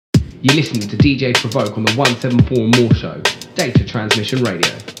You're listening to DJ Provoke on the 174 and More Show, Data Transmission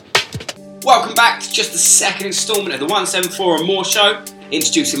Radio. Welcome back to just the second instalment of the 174 and More Show.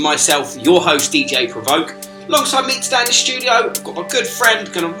 Introducing myself, your host DJ Provoke. Alongside me today in the studio, I've got my good friend,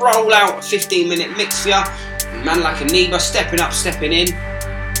 going to roll out a 15-minute mix for you. Man like Aniba, stepping up, stepping in.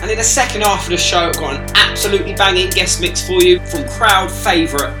 And in the second half of the show, I've got an absolutely banging guest mix for you from crowd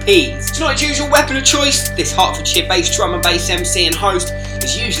favourite Peas. Tonight's usual weapon of choice, this Hertfordshire based drum and bass MC and host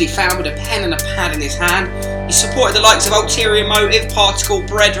is usually found with a pen and a pad in his hand. He's supported the likes of Ulterior Motive, Particle,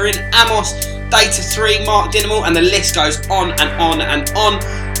 Brethren, Amos, Data 3, Mark Dinimal, and the list goes on and on and on.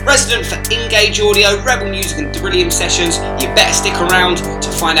 Resident for Engage Audio, Rebel Music and Brilliant Sessions. You better stick around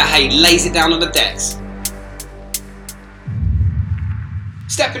to find out how he lays it down on the decks.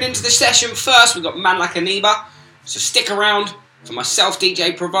 Stepping into the session first, we've got Man Like Aniba, so stick around for myself,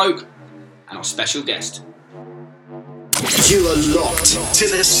 DJ Provoke, and our special guest. You are locked to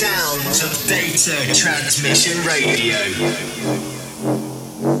the sounds of Data Transmission Radio.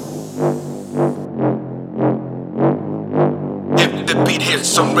 If the beat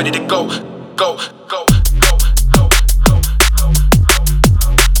hits, I'm ready to go, go, go.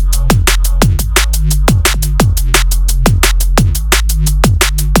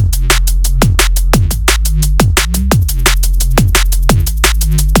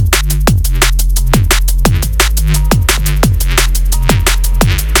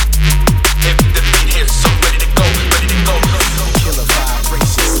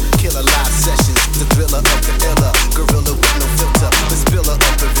 Gorilla with no filter, the spiller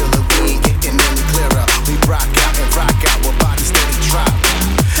of the villa, we ain't getting any clearer.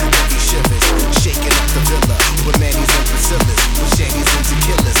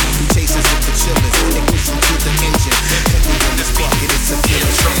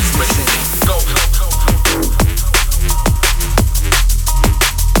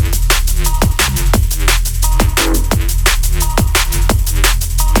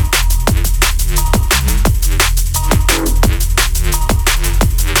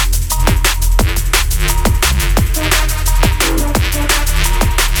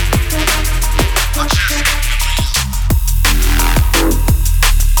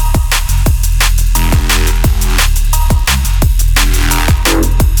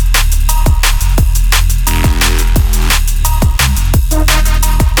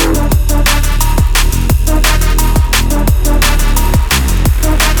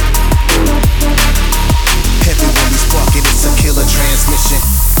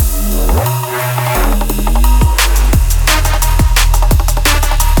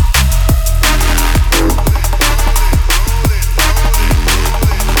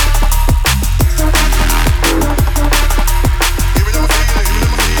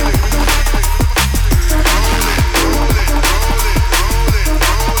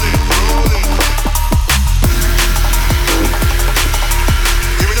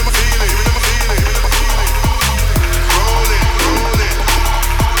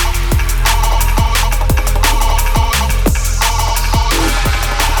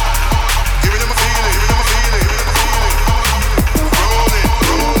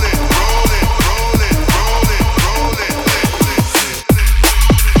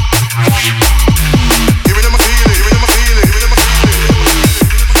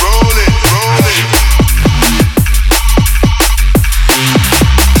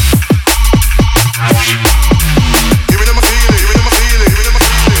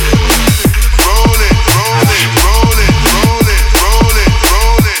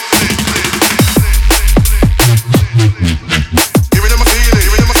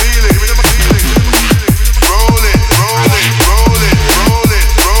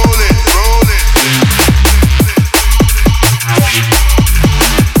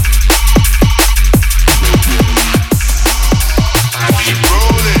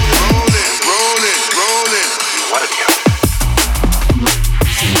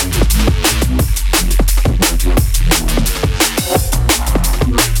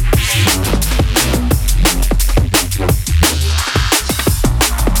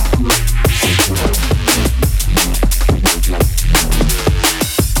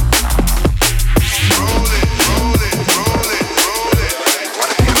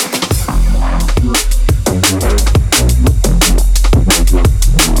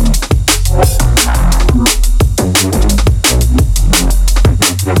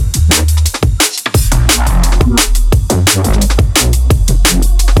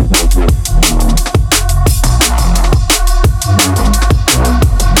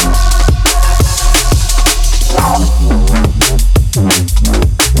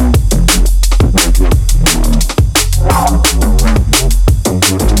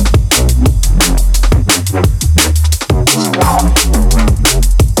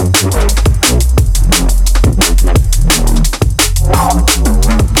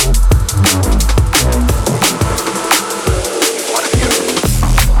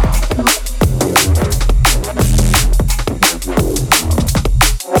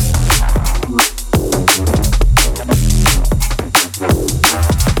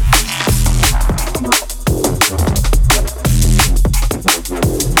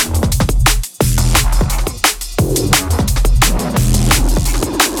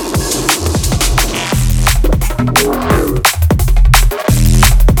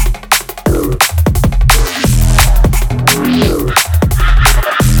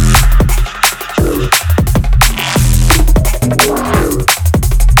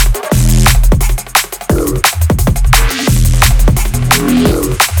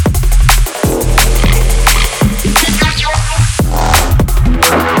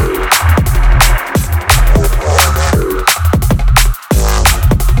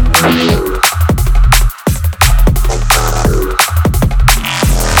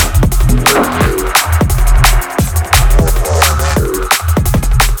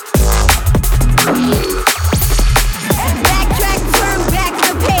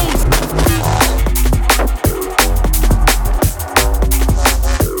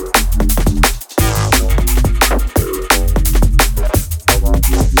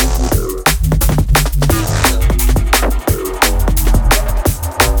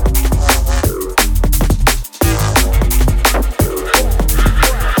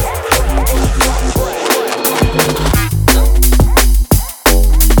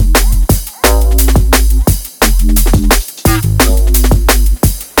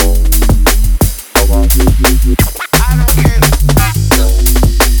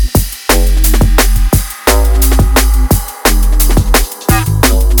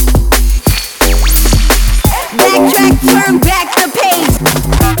 turn back the pace.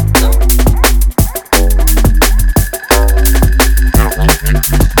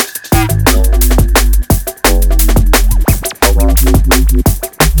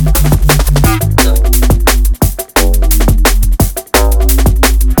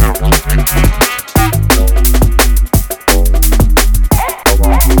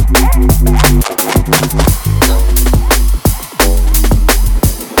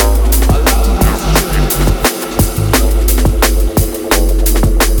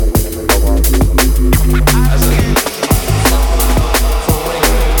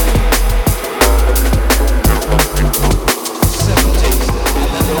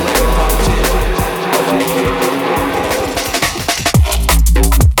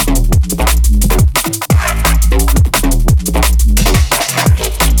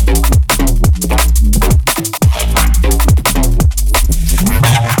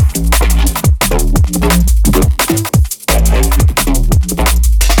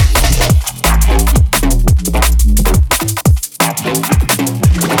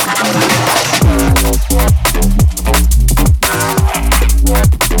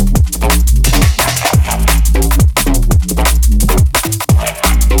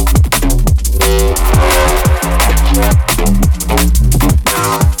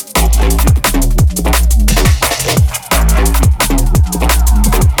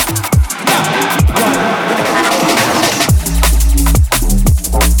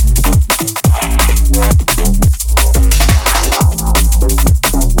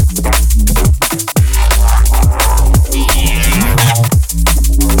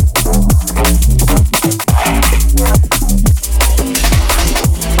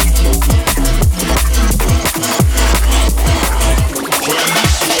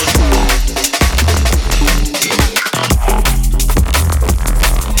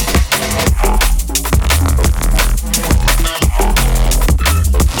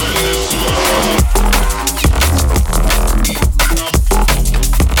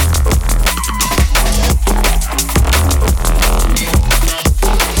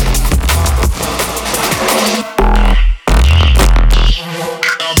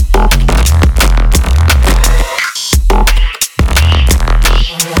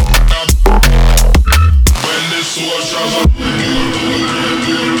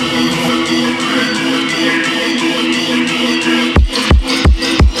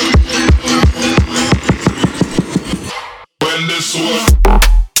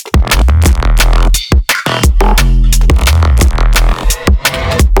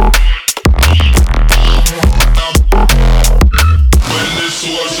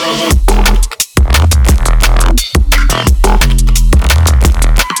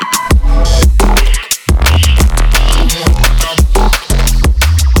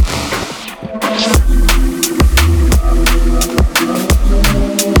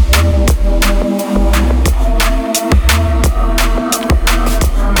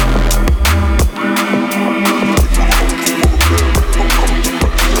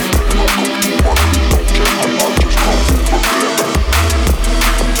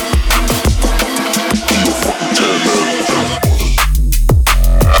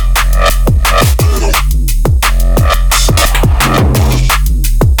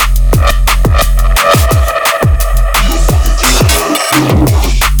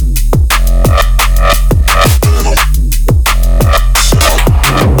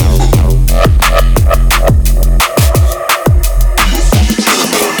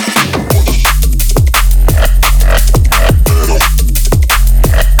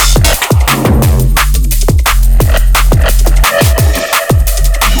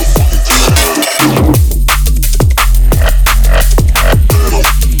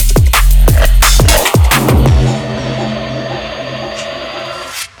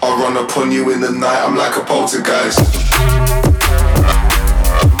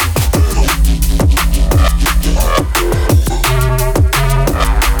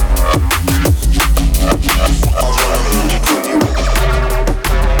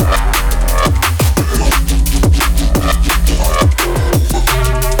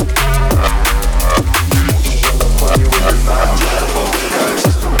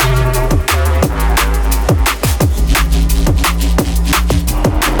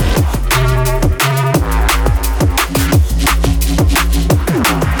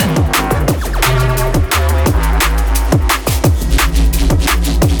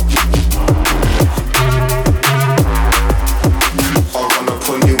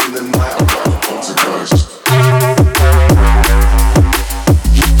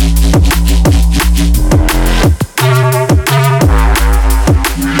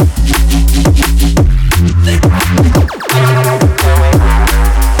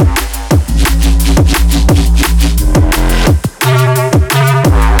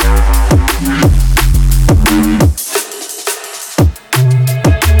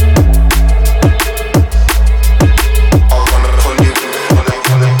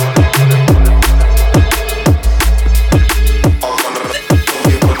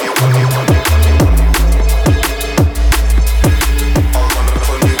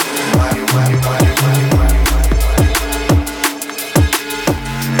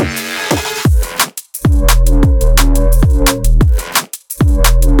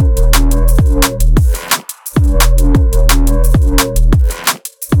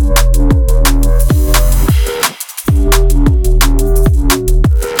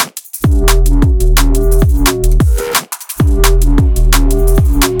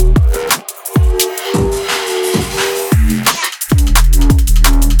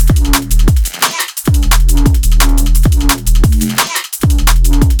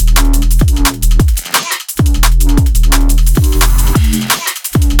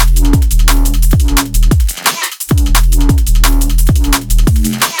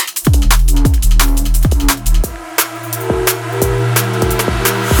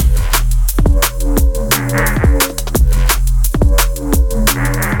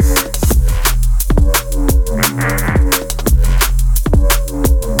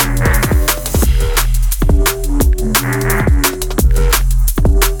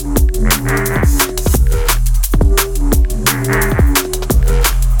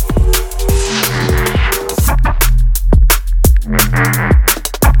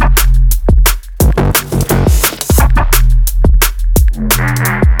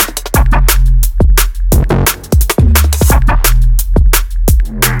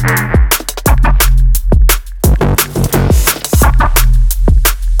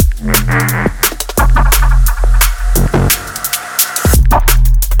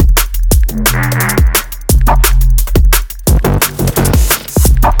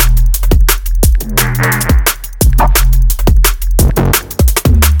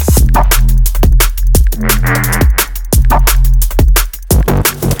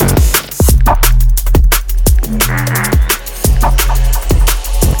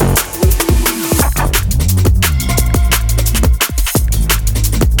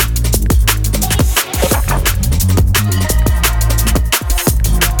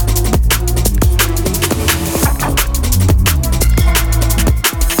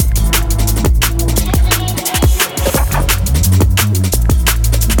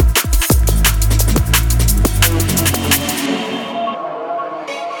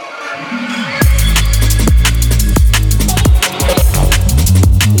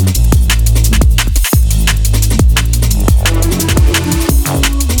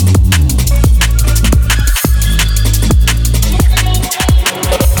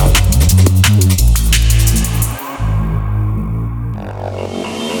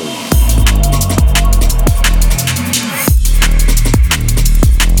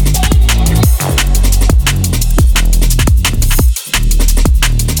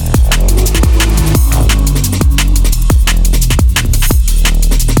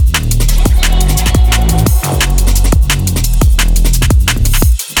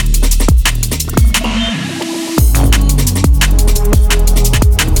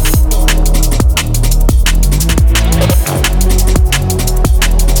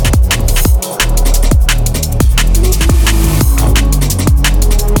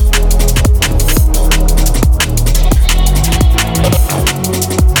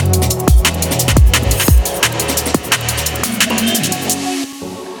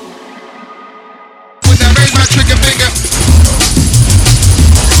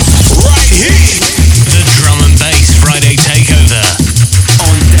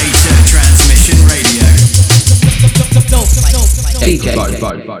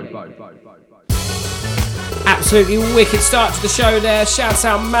 Absolutely wicked start to the show there. Shouts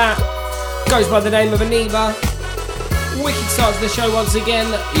out Matt. Goes by the name of Aniba. Wicked start to the show once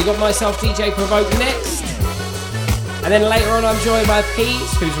again. You got myself, DJ Provoke, next. And then later on I'm joined by Pete,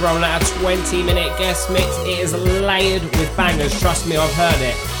 who's rolling out a 20-minute guest mix. It is layered with bangers, trust me, I've heard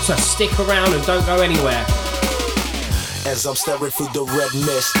it. So stick around and don't go anywhere. As I'm staring through the red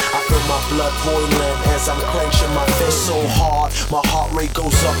mist, I feel my blood boiling as I'm clenching my fist so hard. My heart rate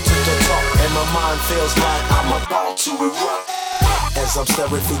goes up to the top and my mind feels like I'm about to erupt. As I'm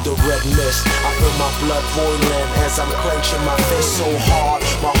staring through the red mist, I feel my blood boiling as I'm clenching my fist so hard.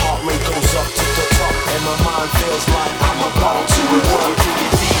 My heart rate goes up to the top and my mind feels like I'm about to erupt.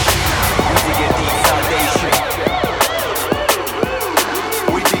 We dig a deep foundation.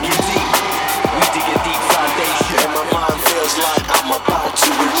 We dig it deep. We dig a deep foundation. And my mind feels like I'm about to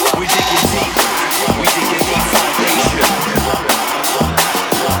erupt. We dig it deep. We dig a deep foundation.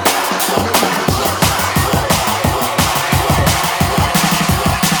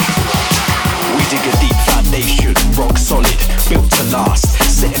 We dig a deep foundation, rock solid, built to last.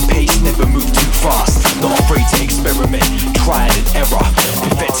 Setting pace, never move too fast. Not afraid to experiment, trial and error.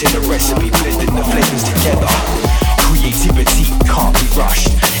 Perfecting the recipe, blending the flavors together. Creativity can't be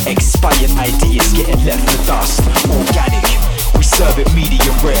rushed. Expired ideas getting left for dust. Organic, we serve it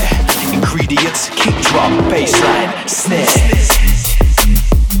medium rare. Ingredients, kick drum, bassline, snare.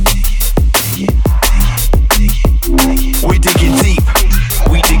 We digging deep,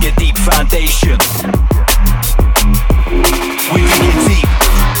 we dig a deep foundation. We digging deep,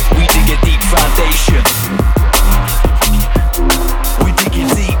 we dig a deep foundation. We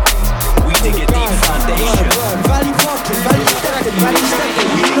digging deep, we dig a deep foundation. We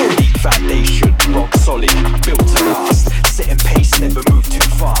dig a deep foundation, rock solid, built to last. Setting pace, never move too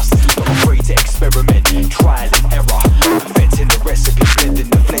fast. Not afraid to experiment, trial and error.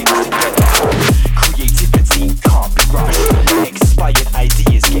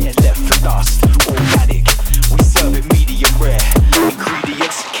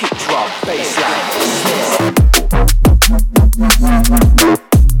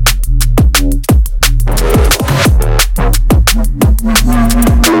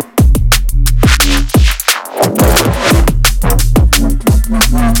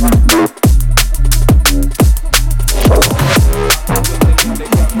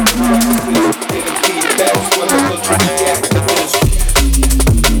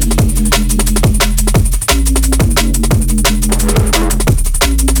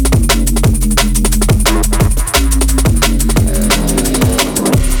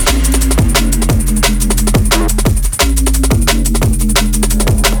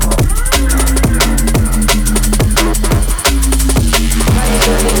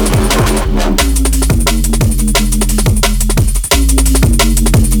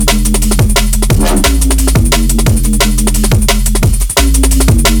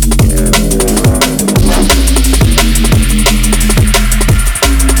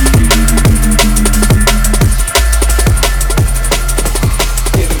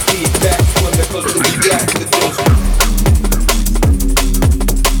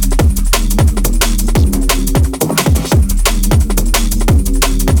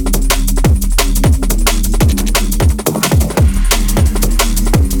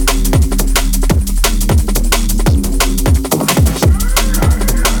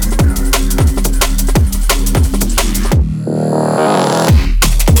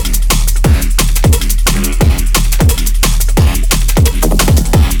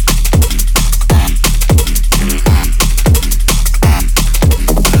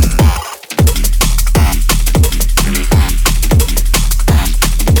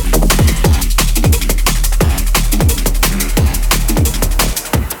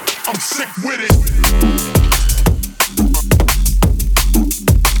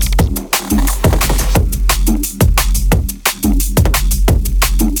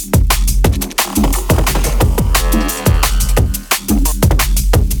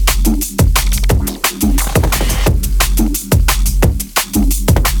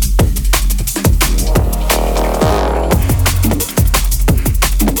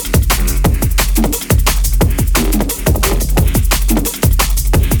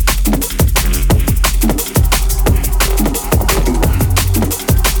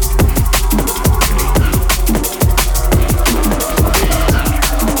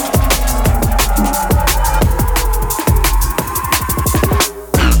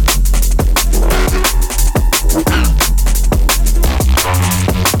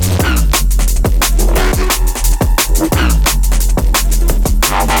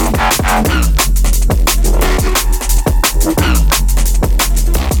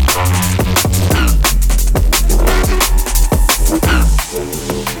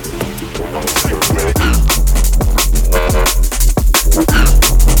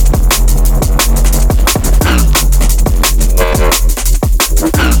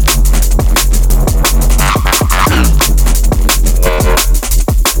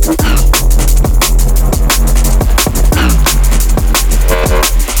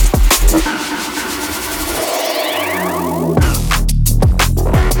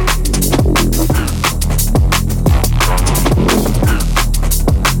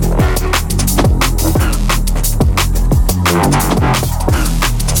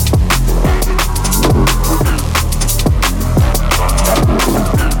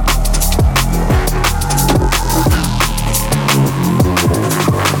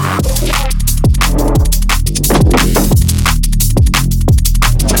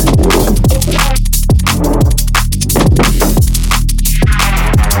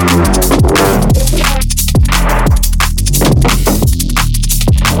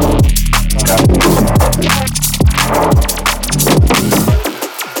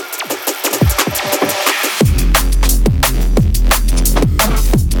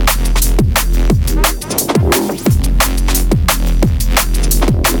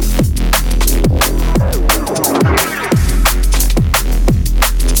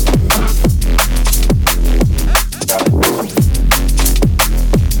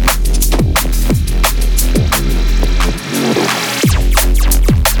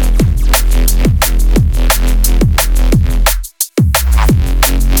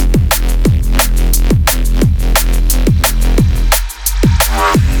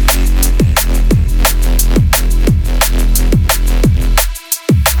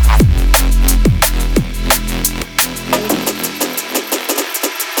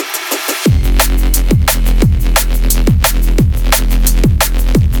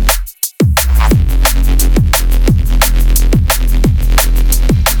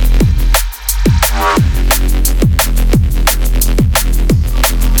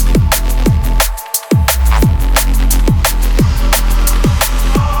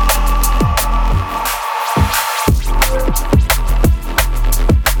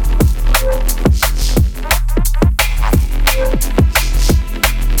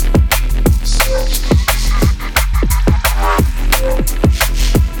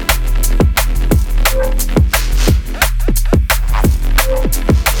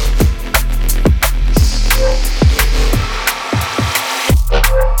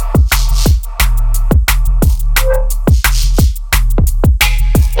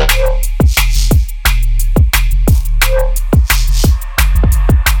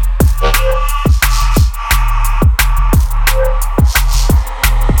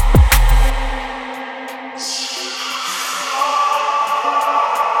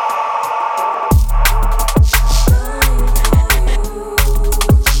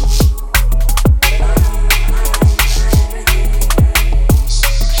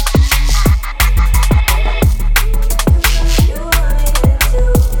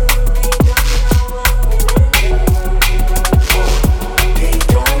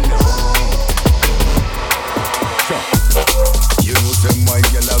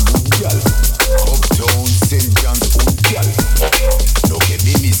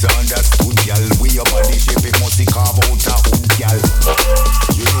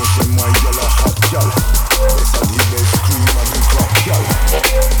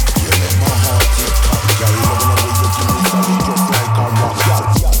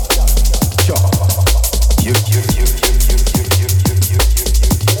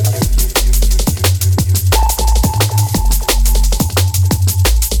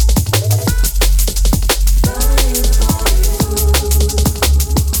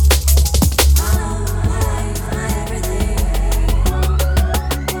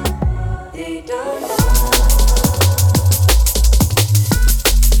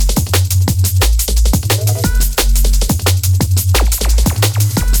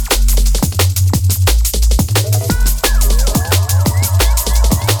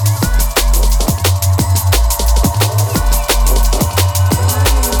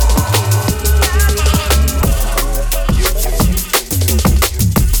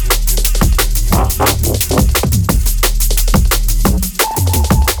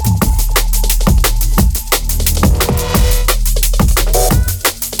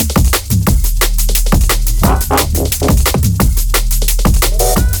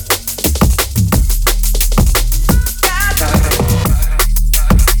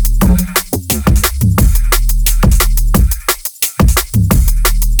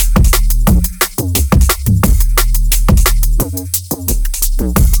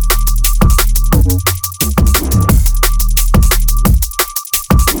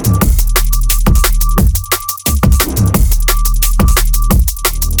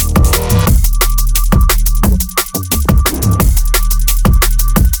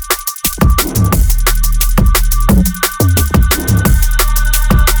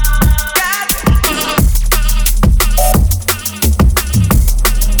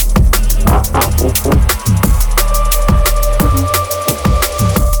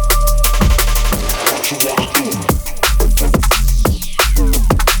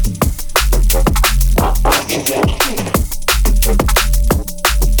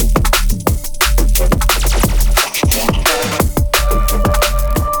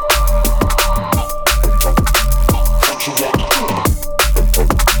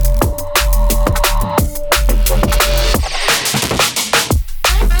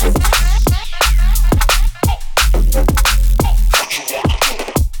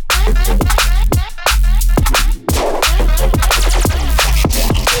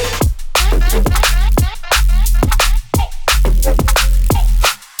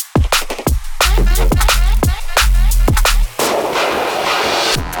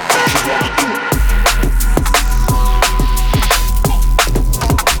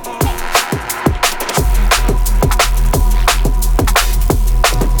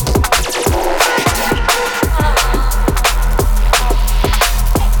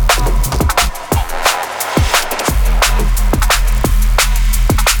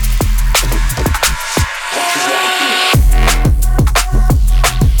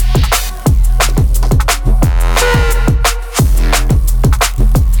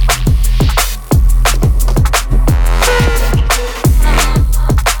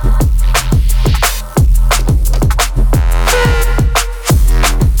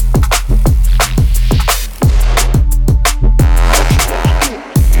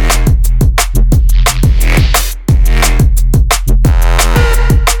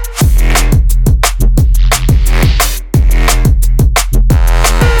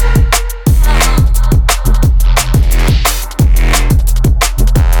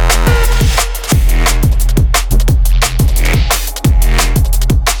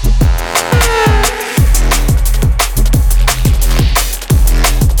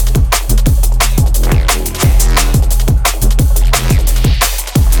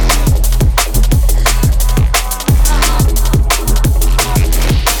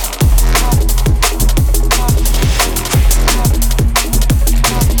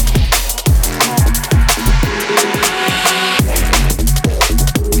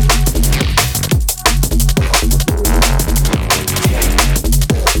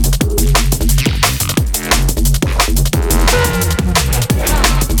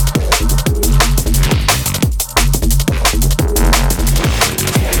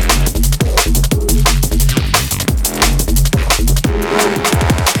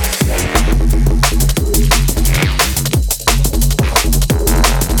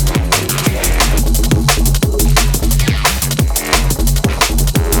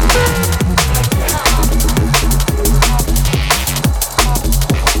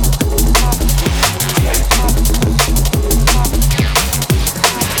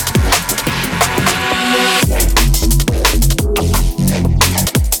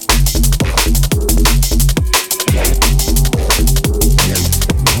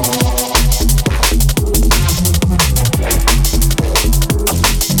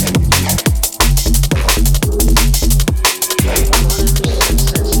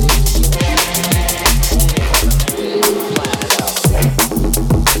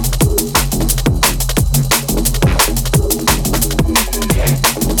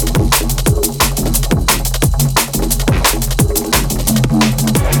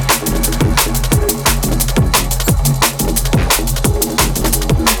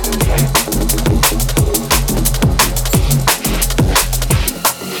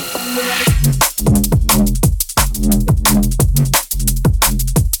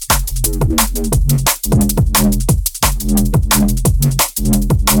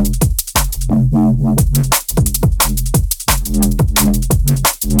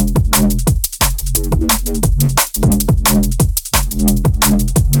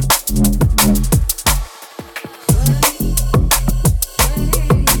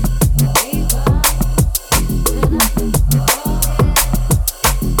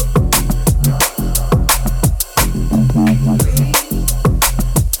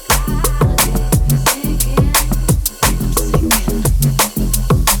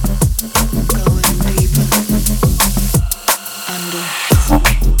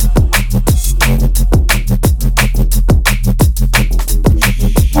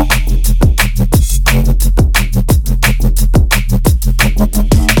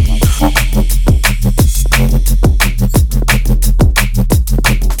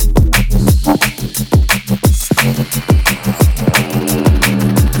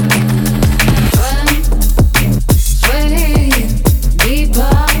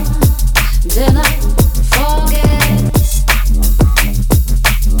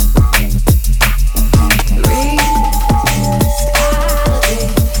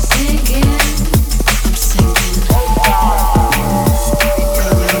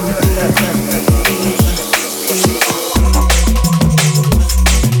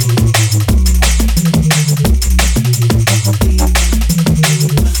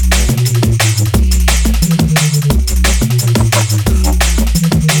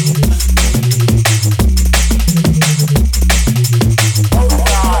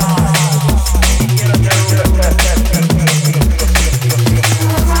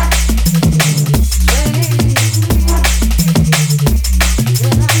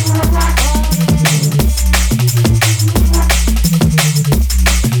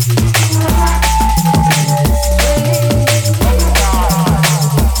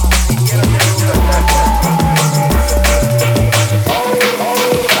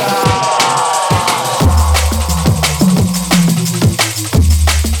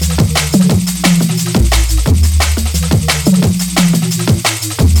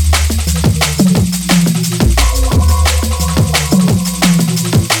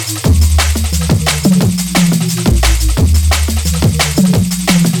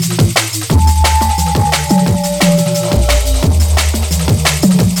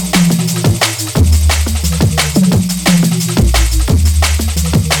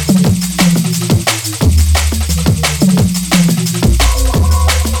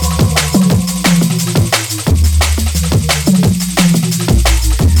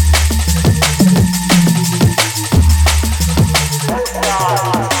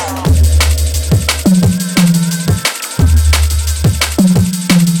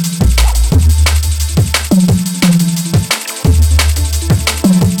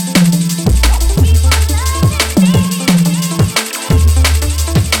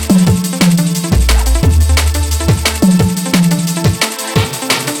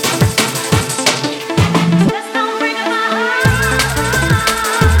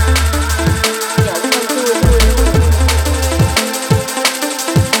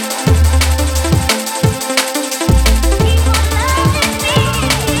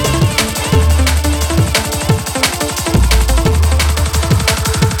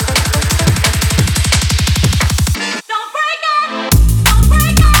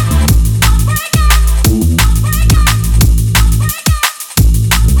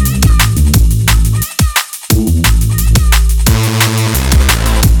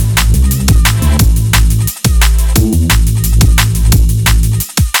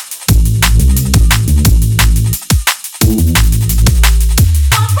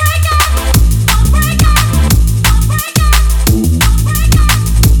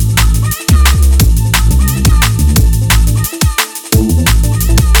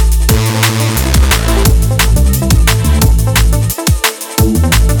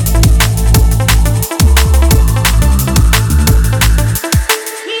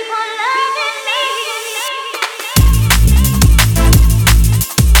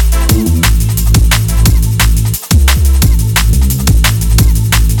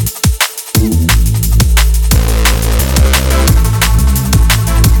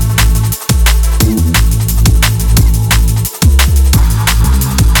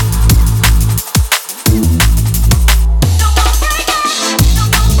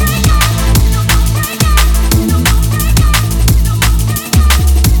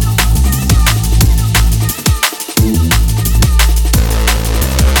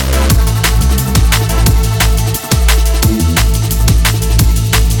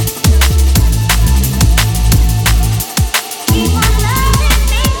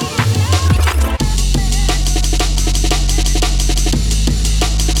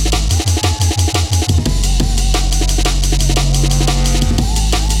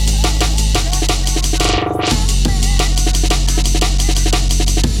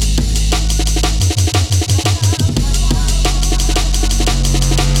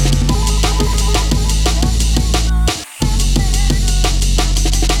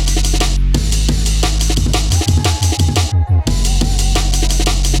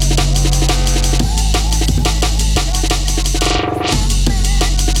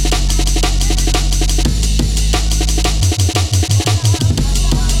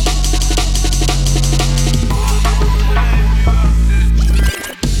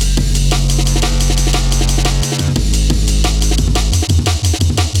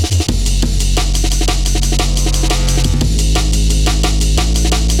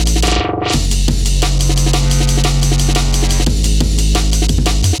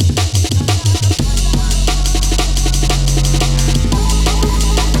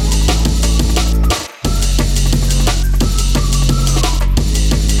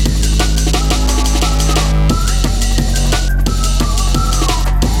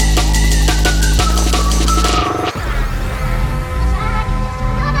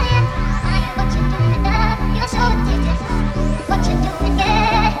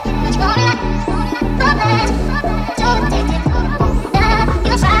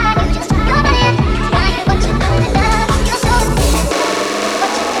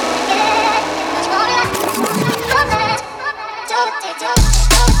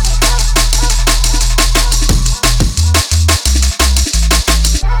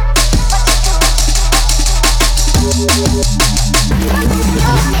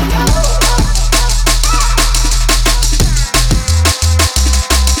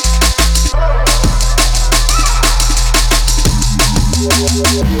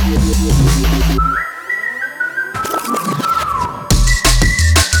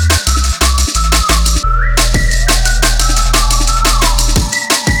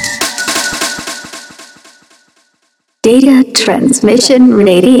 Data Transmission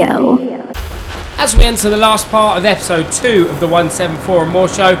Radio. As we enter the last part of episode 2 of the 174 and More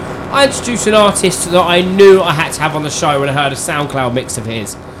show, I introduced an artist that I knew I had to have on the show when I heard a SoundCloud mix of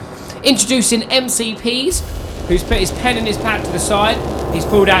his. Introducing MCPs, who's put his pen in his pad to the side, he's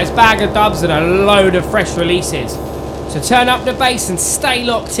pulled out his bag of dubs and a load of fresh releases. So turn up the bass and stay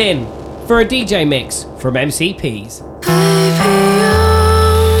locked in for a DJ mix from MCPs.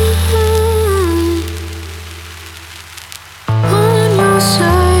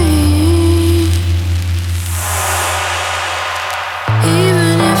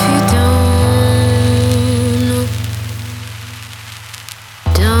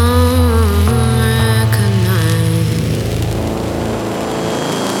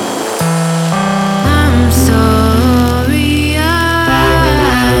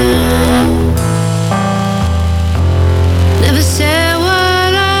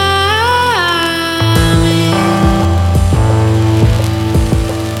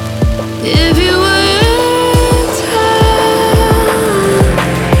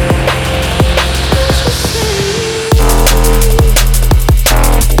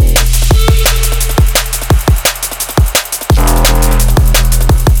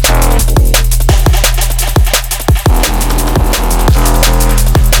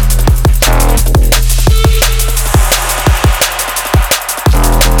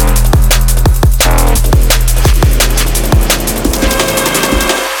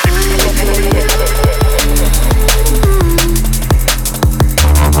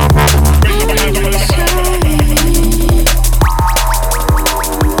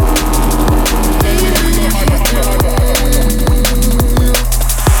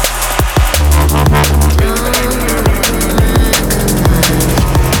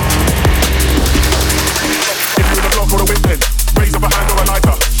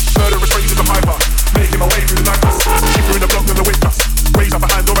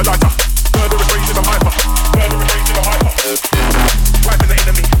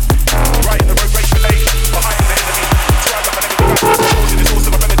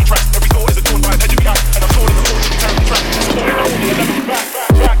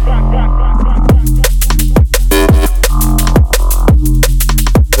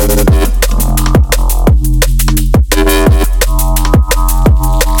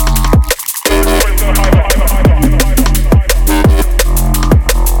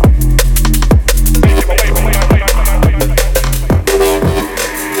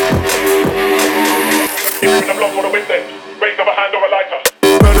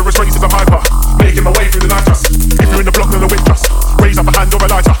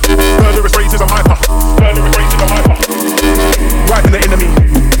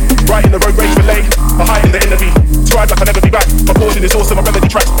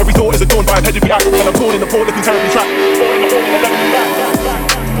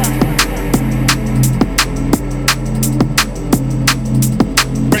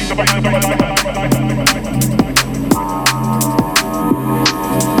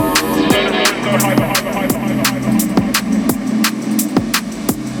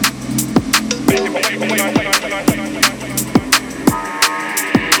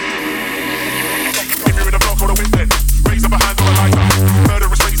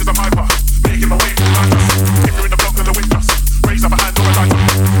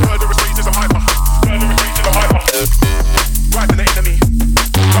 Right in the enemy,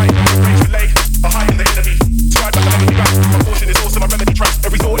 right in the race relay.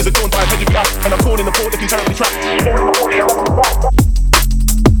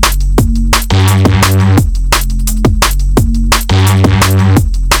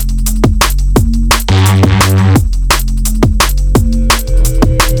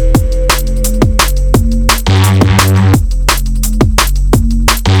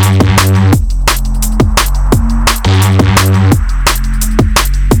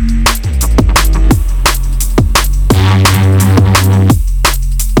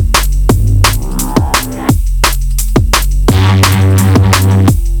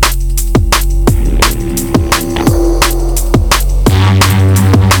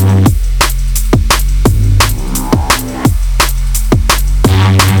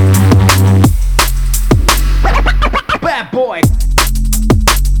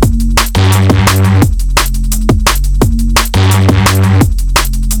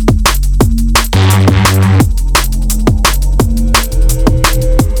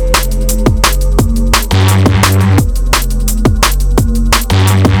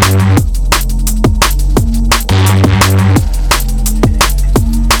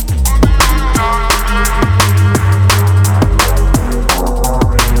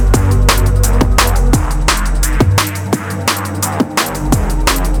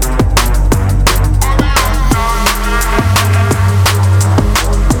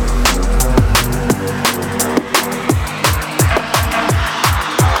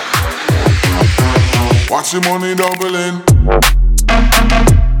 Watch the money doubling.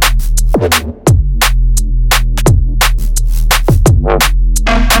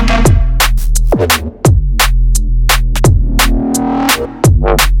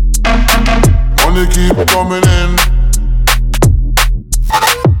 Money keep coming in.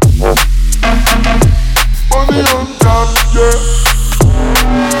 Money on top, yeah.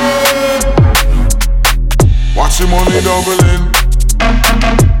 Watch the money doubling.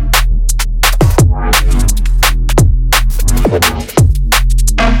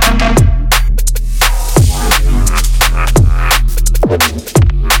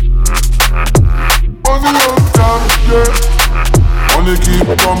 Money on top, yeah. Money keep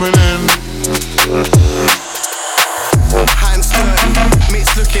coming in. Hands dirty,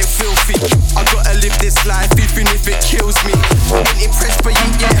 mates looking filthy. I gotta live this life even if it kills me. Ain't impressed by you,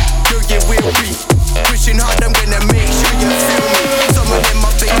 yeah, girl, you will be. Pushing hard, I'm gonna make sure you feel me. Some of them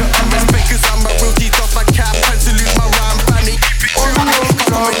I think I respect cause I'm a rookie. Off my cap, had to lose my rhyme, banny. Keep it true,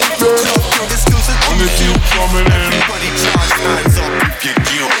 yo, the skills are too keep coming in. Everybody charge hands up if you're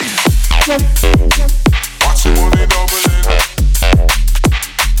guilty. Watch the money doubling.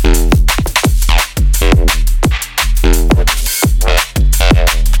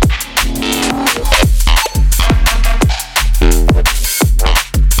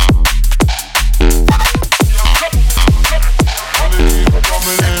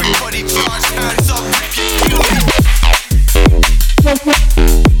 Everybody charge hands up if you're guilty.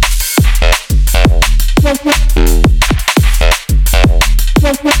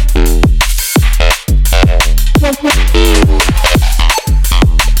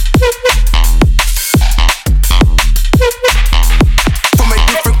 From a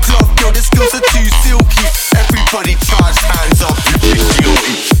different cloth, yo, the skills are too silky. Everybody charge hands up if you're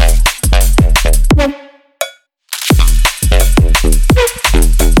guilty.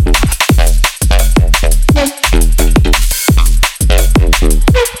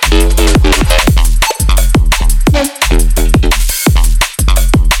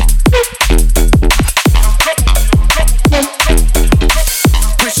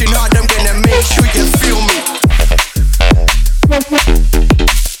 Pushing hard, I'm gonna make sure you feel me.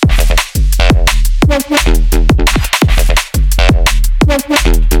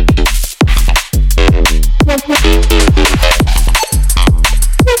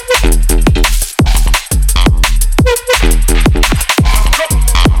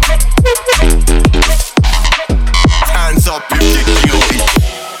 Hands up if you're guilty.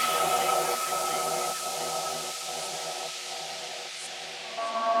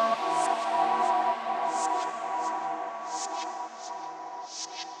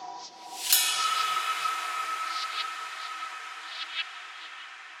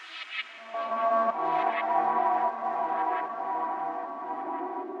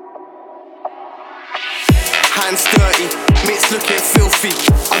 Hands dirty, mates looking filthy.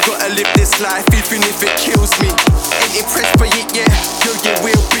 I gotta live this life even if it kills me. Ain't impressed by it, yeah, yo, you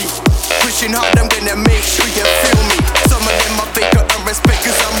will be. Pushing hard, I'm gonna make sure you feel me. Some of them I fake up and respect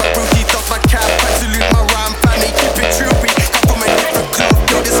cause I'm a rookie. Off my cap, had to lose my rhyme, family, keep it true. Come from a different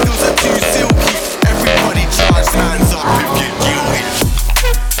cloth, yo, the skills are too silky. Everybody charge hands up if you're guilty.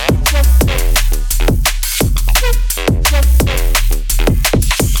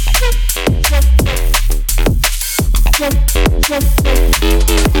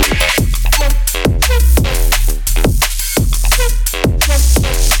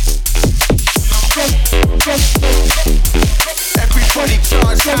 Everybody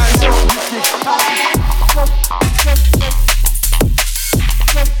charge hands up.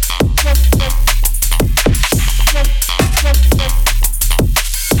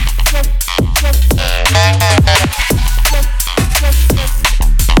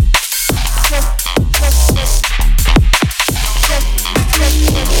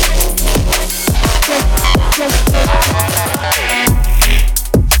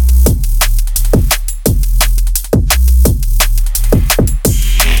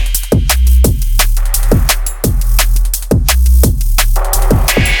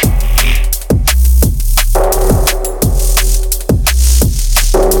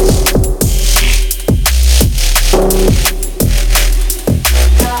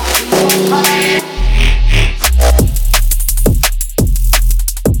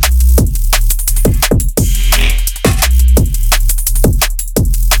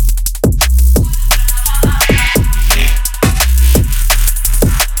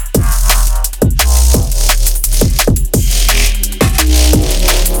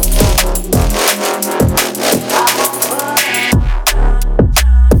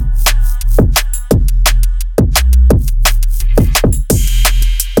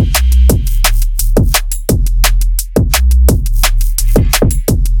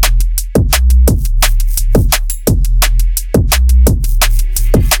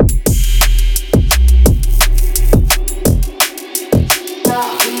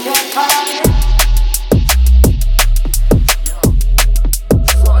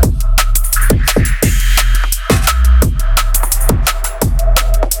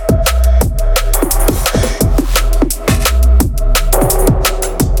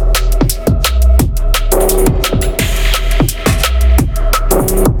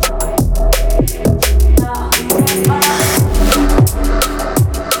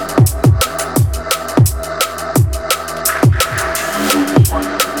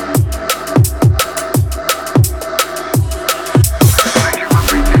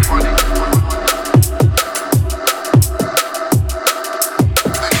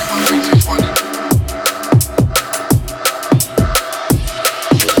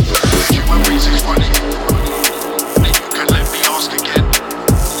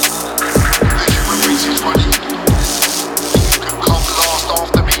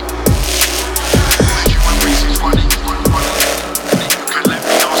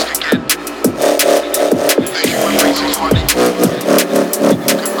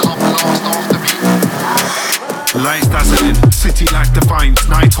 divines.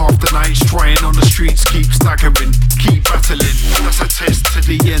 Night after night, trying on the streets, keep staggering, keep battling. That's a test to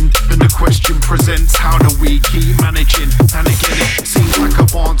the end. And the question presents, how do we keep managing? And again, it seems like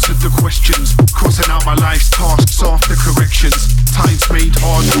I've answered the questions, crossing out my life's tasks after corrections. Time's made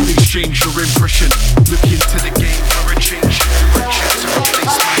hard to exchange your impression. Look into the game for a change in direction to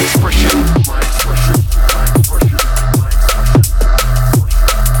replace my expression. My expression, my expression, my expression.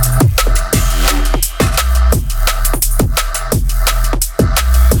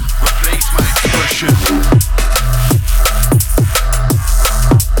 Replace my expression.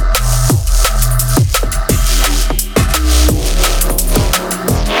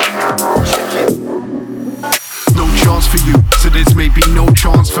 For you, so there's maybe no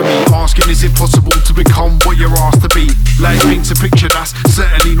chance for me. Asking, is it possible to become what you're asked to be? Life paints a picture that's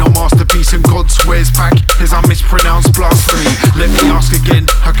certainly no masterpiece, and God swears back as I mispronounce blasphemy. Let me ask again,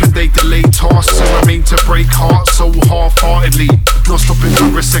 how can they delay tasks and remain to break hearts so half-heartedly? Not stopping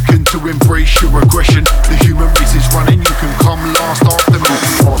for a second to embrace your aggression. The human race is running, you can come last after me.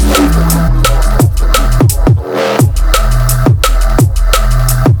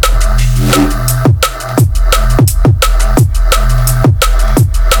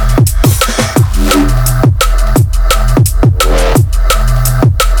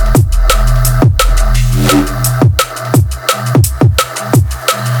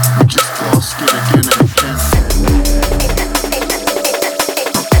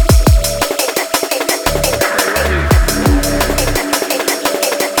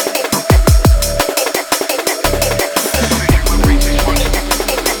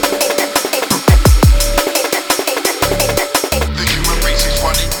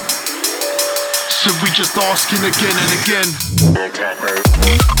 Asking again and again.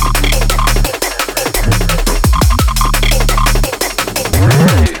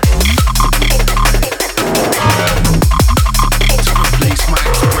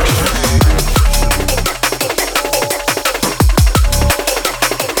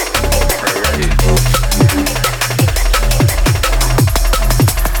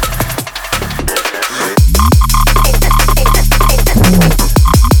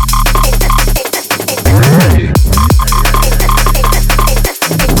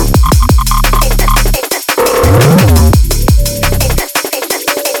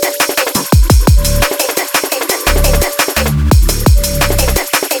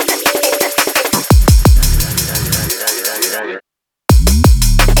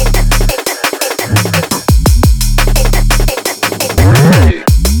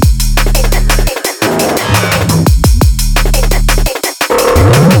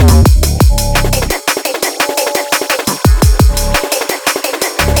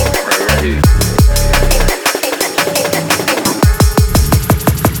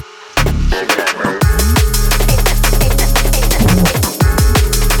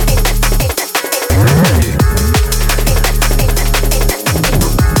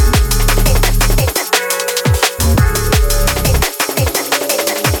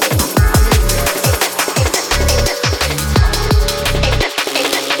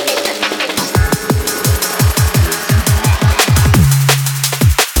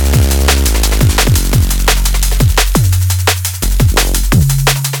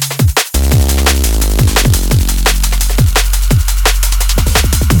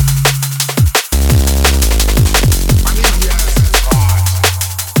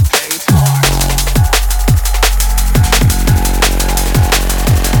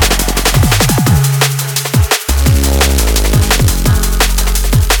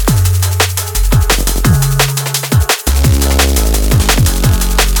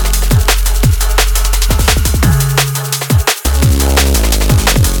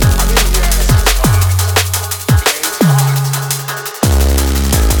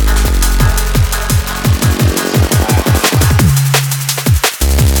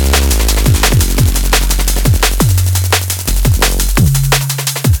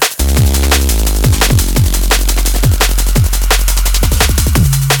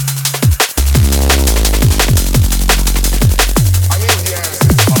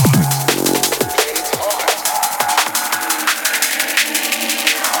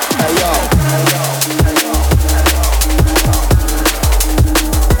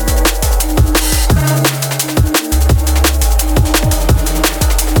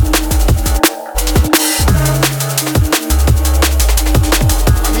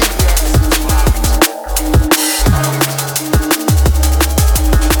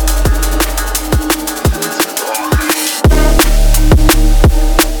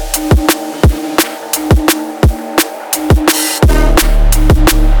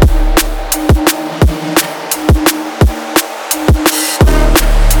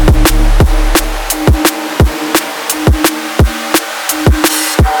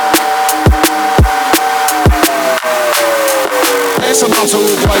 down to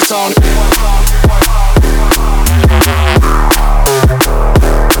rude boy sound.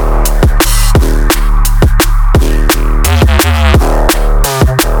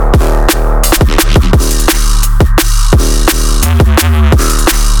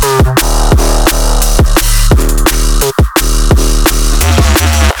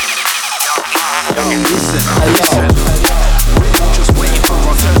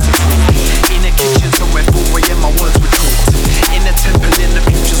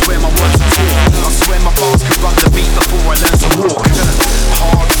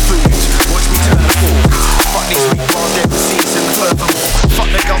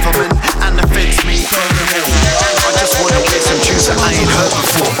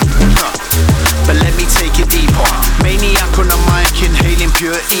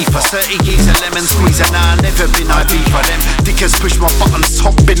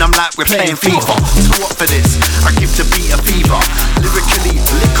 We're playing FIFA. So what for this? I give the beat a fever. Lyrically,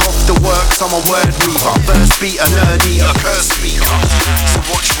 lick off the works, I'm a word weaver. First beat a nerdy, a curse speaker. So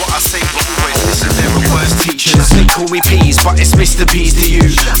watch what I say, but always listen, they're a worse teachers. They call me Peas, but it's Mr. Peas to you.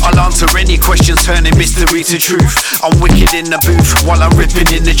 I'll answer any questions, turning mystery to truth. I'm wicked in the booth while I'm ripping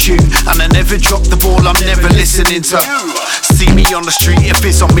in the tune. And I never drop the ball, I'm never listening to. See me on the street, if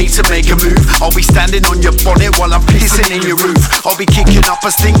it's on me to make a move, I'll be standing on your bonnet while I'm pissing in your roof. I'll be kicking up a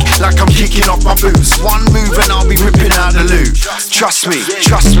stink like I'm kicking off my boots. One move and I'll be ripping out the loot. Trust me,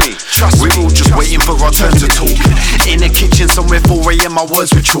 trust me, trust me. We're all just waiting for our turn to talk. In the kitchen somewhere 4 AM my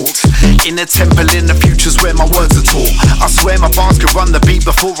words were chalked. In a temple in the future's where my words are taught. I swear my bars could run the beat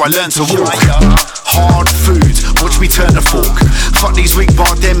before I learn to walk. Hard food, watch me turn the fork. Fuck these weak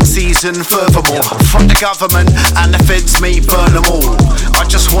bar MCs and furthermore, fuck the government and the feds may burn them all. I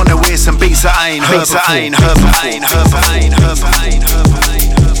just wanna wear some beats that I ain't heard before.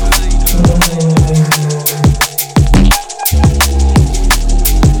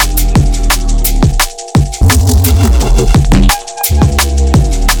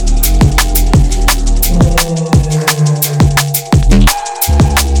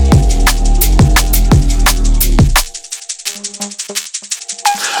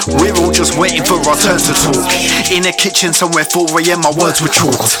 We're all just waiting for our turn to talk. In a kitchen somewhere 4 AM my words were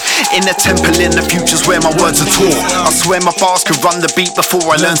chalked. In a temple in the future's where my words are taught. I swear my bars could run the beat before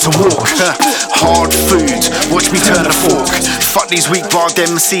I learn to walk. Hard food, watch me turn the fork. Fuck these weak bar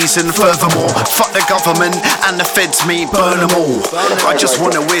MCs and furthermore, fuck the government and the feds me burn them all. I just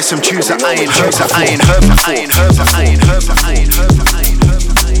wanna wear some shoes that I ain't heard before.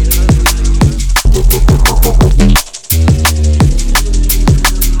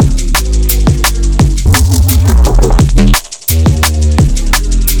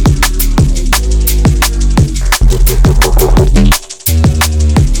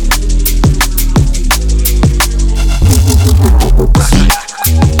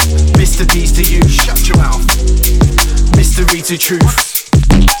 Mr. D's to you, shut your mouth. Mystery to truth.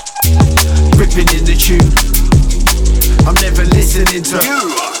 Ripping in the tune. I'm never listening to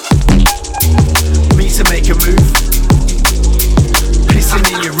you. Me to make a move. Pissing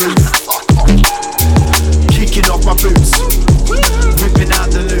in your roof. Kicking off my boots. Ripping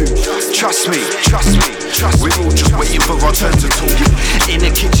out the loot. Trust me, trust me, trust me. We're all just waiting for our turn to talk. In a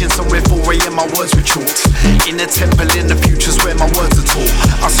kitchen somewhere 4 AM my words were chalked. In a temple in the future's where my words are taught.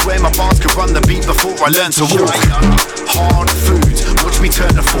 I swear my bars could run the beat before I learn to walk. Hard food, watch me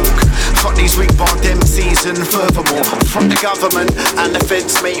turn the fork. Fuck these weak bar MCs and furthermore, fuck the government and the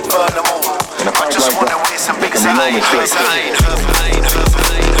feds may burn them all. I just wanna wear some big signs.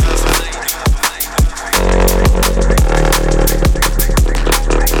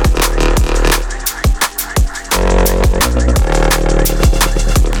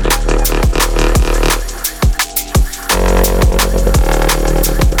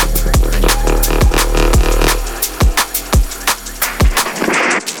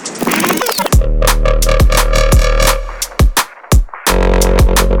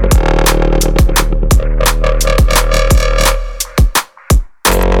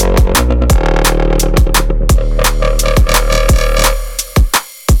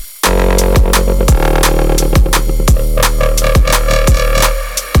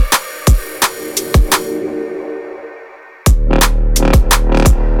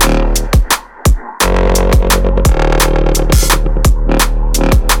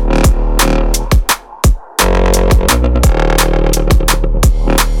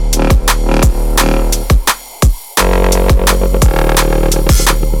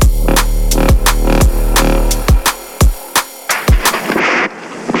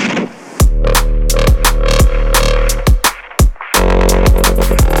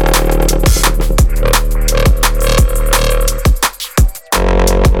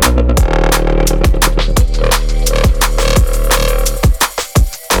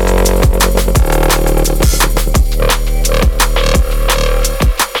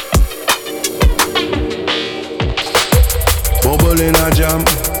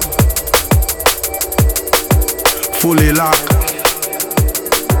 fully lock.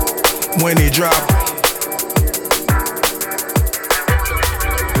 When he drop,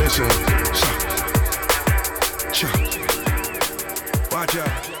 listen, watch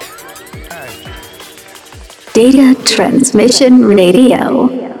out. Data Transmission Radio.